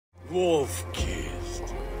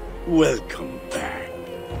Wolf-kissed. Welcome back.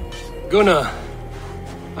 Gunnar,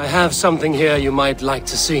 I have something here you might like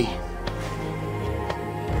to see.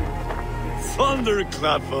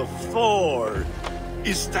 Thunderclap of Thor!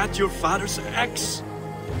 Is that your father's axe?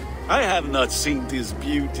 I have not seen this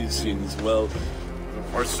beauty since, well,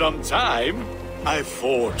 for some time. I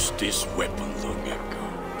forged this weapon long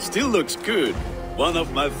ago. Still looks good. One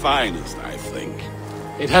of my finest, I think.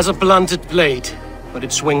 It has a blunted blade, but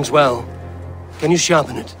it swings well. Can you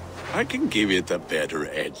sharpen it? I can give it a better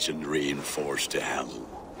edge and reinforce the handle.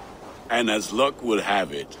 And as luck will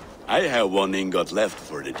have it, I have one ingot left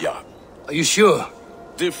for the job. Are you sure?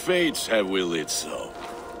 The fates have willed it so.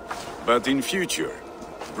 But in future,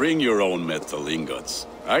 bring your own metal ingots.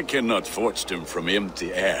 I cannot forge them from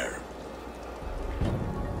empty air.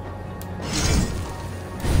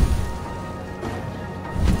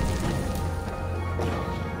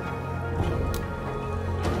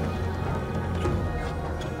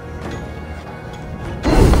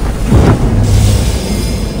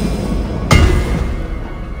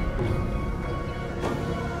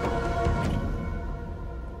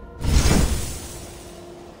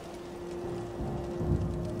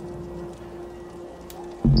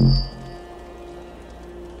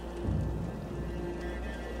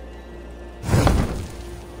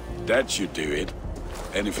 That should do it.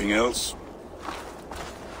 Anything else?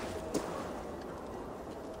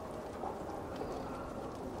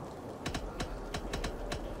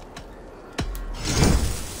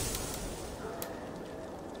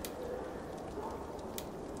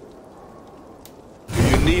 Do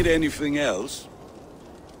you need anything else?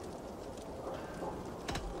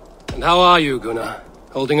 And how are you, Gunnar?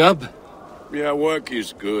 Holding up? Yeah, work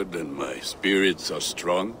is good and my spirits are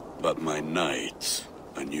strong, but my nights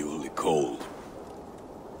are newly cold.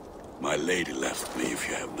 My lady left me, if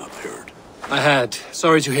you have not heard. I had.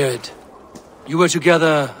 Sorry to hear it. You were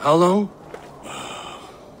together how long?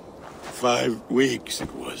 5 weeks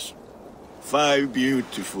it was. 5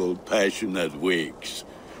 beautiful, passionate weeks.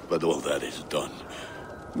 But all that is done.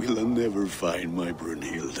 Will I never find my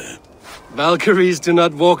Brunhilde? Valkyries do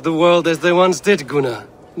not walk the world as they once did, Gunnar.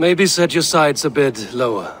 Maybe set your sights a bit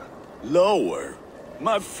lower. Lower?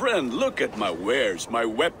 My friend, look at my wares, my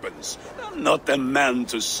weapons. I'm not a man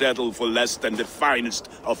to settle for less than the finest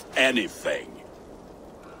of anything.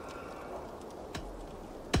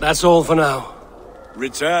 That's all for now.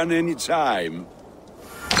 Return any time.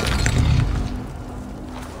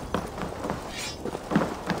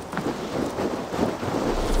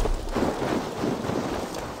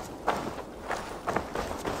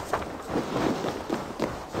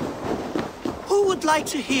 Who would like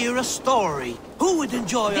to hear a story? Who would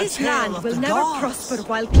enjoy This a tale land of will the never gods? prosper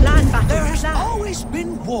while clan There battles has last. always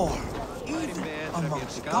been war, even among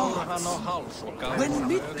the gods. When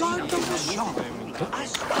Midgard was young,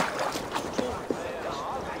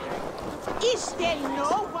 Is there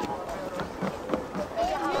no one?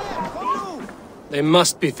 They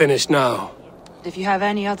must be finished now. If you have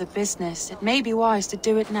any other business, it may be wise to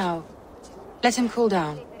do it now. Let him cool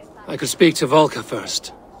down. I could speak to Volker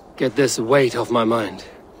first. Get this weight off my mind.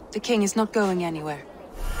 The king is not going anywhere.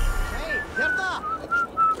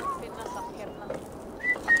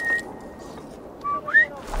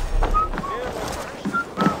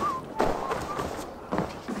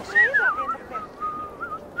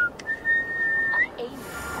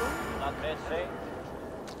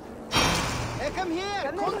 Come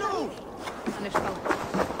here! Kom nu!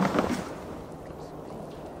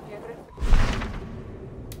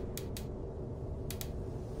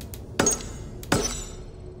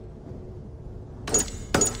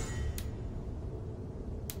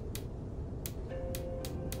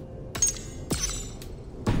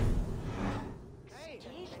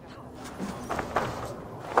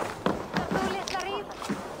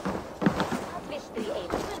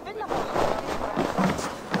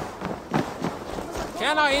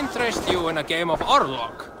 Can I interest you in a game of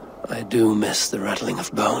Orlog? I do miss the rattling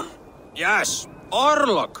of bone. Yes,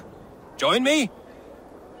 Orlog. Join me?